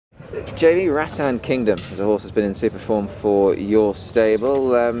JV, Rattan Kingdom as a horse has been in super form for your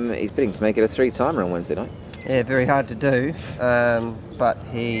stable. He's bidding to make it a three-timer on Wednesday night. Yeah, very hard to do, but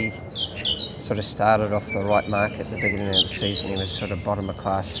he sort of started off the right mark at the beginning of the season. He was sort of bottom of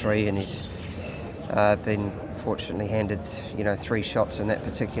class 3, and he's been fortunately handed 3 shots in that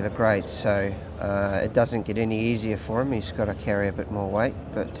particular grade, so it doesn't get any easier for him. He's got to carry a bit more weight,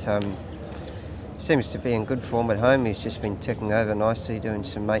 but seems to be in good form at home. He's just been ticking over nicely, doing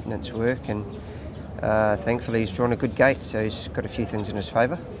some maintenance work, and thankfully he's drawn a good gate, so he's got a few things in his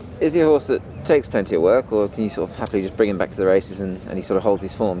favour. Is he a horse that takes plenty of work, or can you sort of happily just bring him back to the races and he sort of holds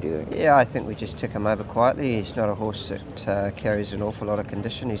his form, do you think? Yeah, I think we just tick him over quietly. He's not a horse that carries an awful lot of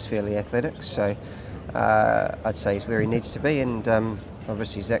condition. He's fairly athletic, so I'd say he's where he needs to be, and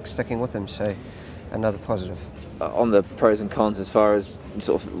obviously Zach's sticking with him, so another positive. On the pros and cons as far as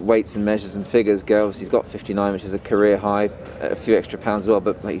sort of weights and measures and figures go, obviously he's got 59, which is a career high, a few extra pounds as well,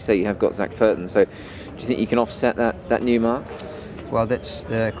 but like you say, you have got Zach Purton, so do you think you can offset that new mark? Well, that's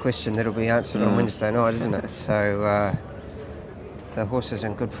the question that'll be answered on Wednesday night, isn't it? So the horse is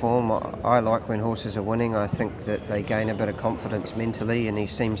in good form. I like when horses are winning. I think that they gain a bit of confidence mentally, and he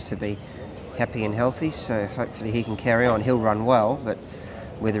seems to be happy and healthy, so hopefully he can carry on. He'll run well, but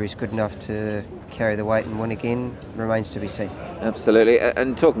whether he's good enough to carry the weight and win again remains to be seen. Absolutely.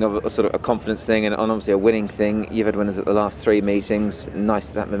 And talking of a sort of a confidence thing and obviously a winning thing, you've had winners at the last 3 meetings.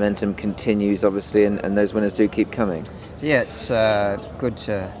 Nice that momentum continues, obviously, and those winners do keep coming. Yeah, it's good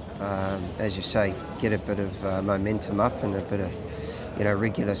to, as you say, get a bit of momentum up and a bit of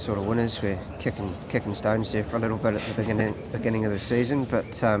regular sort of winners. We're kicking stones there for a little bit at the beginning of the season,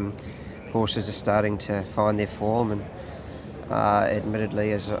 but horses are starting to find their form, and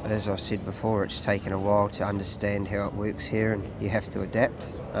admittedly, as I've said before, it's taken a while to understand how it works here, and you have to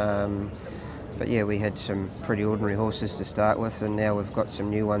adapt. But yeah, we had some pretty ordinary horses to start with, and now we've got some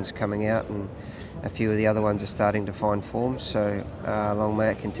new ones coming out, and a few of the other ones are starting to find form, so long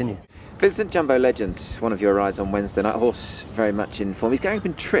may it continue. Vincent, Jumbo Legend, one of your rides on Wednesday night, horse very much in form. He's going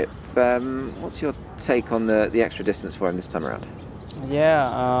open trip. What's your take on the extra distance for him this time around?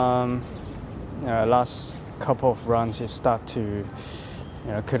 Yeah, last couple of runs he start to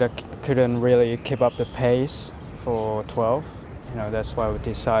couldn't really keep up the pace for 12. That's why we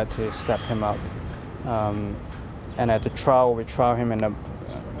decided to step him up, and at the trial we trial him in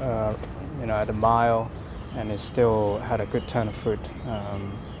at a mile, and he still had a good turn of foot,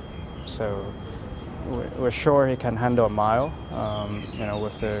 so we're sure he can handle a mile.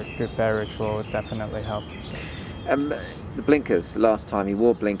 With the good barriage will definitely help. So. The blinkers, last time he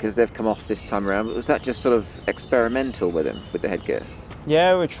wore blinkers, they've come off this time around. Was that just sort of experimental with him, with the headgear?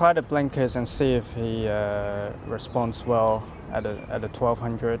 Yeah, we tried the blinkers and see if he responds well at a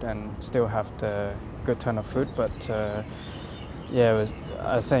 1200 and still have the good turn of foot. But I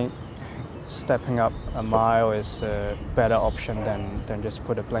think stepping up a mile is a better option than just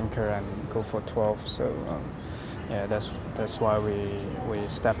put a blinker and go for 12. So yeah, that's why we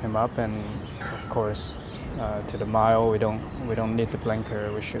step him up, and of course to the mile we don't need the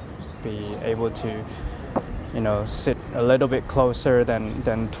blinker. We should be able to sit a little bit closer than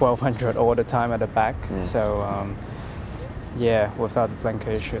 1200 all the time at the back. So yeah, without the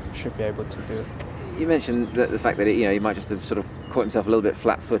blinker you should be able to do it. You mentioned the fact that he might just have sort of caught himself a little bit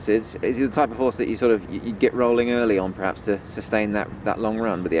flat-footed. Is he the type of horse that you get rolling early on, perhaps, to sustain that long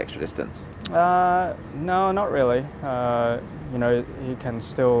run with the extra distance? No, not really. He can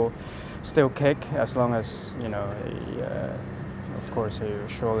still kick as long as he, of course, he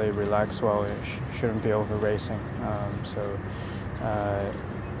surely relax well. He shouldn't be over racing, so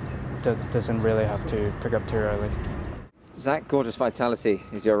doesn't really have to pick up too early. Zach, Gorgeous Vitality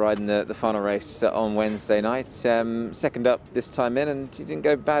is your ride in the final race on Wednesday night. Second up this time in, and he didn't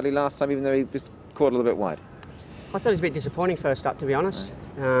go badly last time, even though he was caught a little bit wide. I thought it was a bit disappointing first up, to be honest.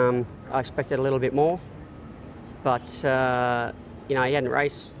 I expected a little bit more, but he hadn't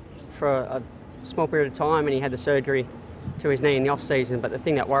raced for a small period of time, and he had the surgery to his knee in the off-season. But the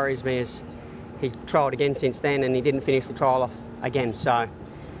thing that worries me is he trialled again since then, and he didn't finish the trial off again. So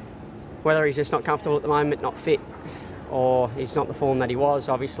whether he's just not comfortable at the moment, not fit, or he's not the form that he was,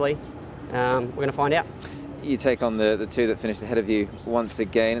 obviously, we're going to find out. You take on the two that finished ahead of you once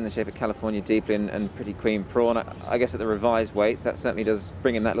again in the shape of California Deeply and Pretty Queen Prawn. I guess at the revised weights, that certainly does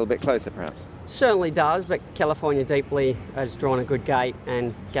bring him that little bit closer, perhaps. Certainly does, but California Deeply has drawn a good gate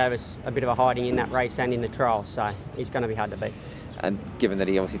and gave us a bit of a hiding in that race and in the trial, so he's going to be hard to beat. And given that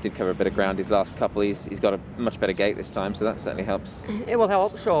he obviously did cover a bit of ground his last couple, he's got a much better gate this time, so that certainly helps. It will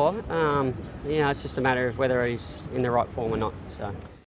help, sure. It's just a matter of whether he's in the right form or not. So.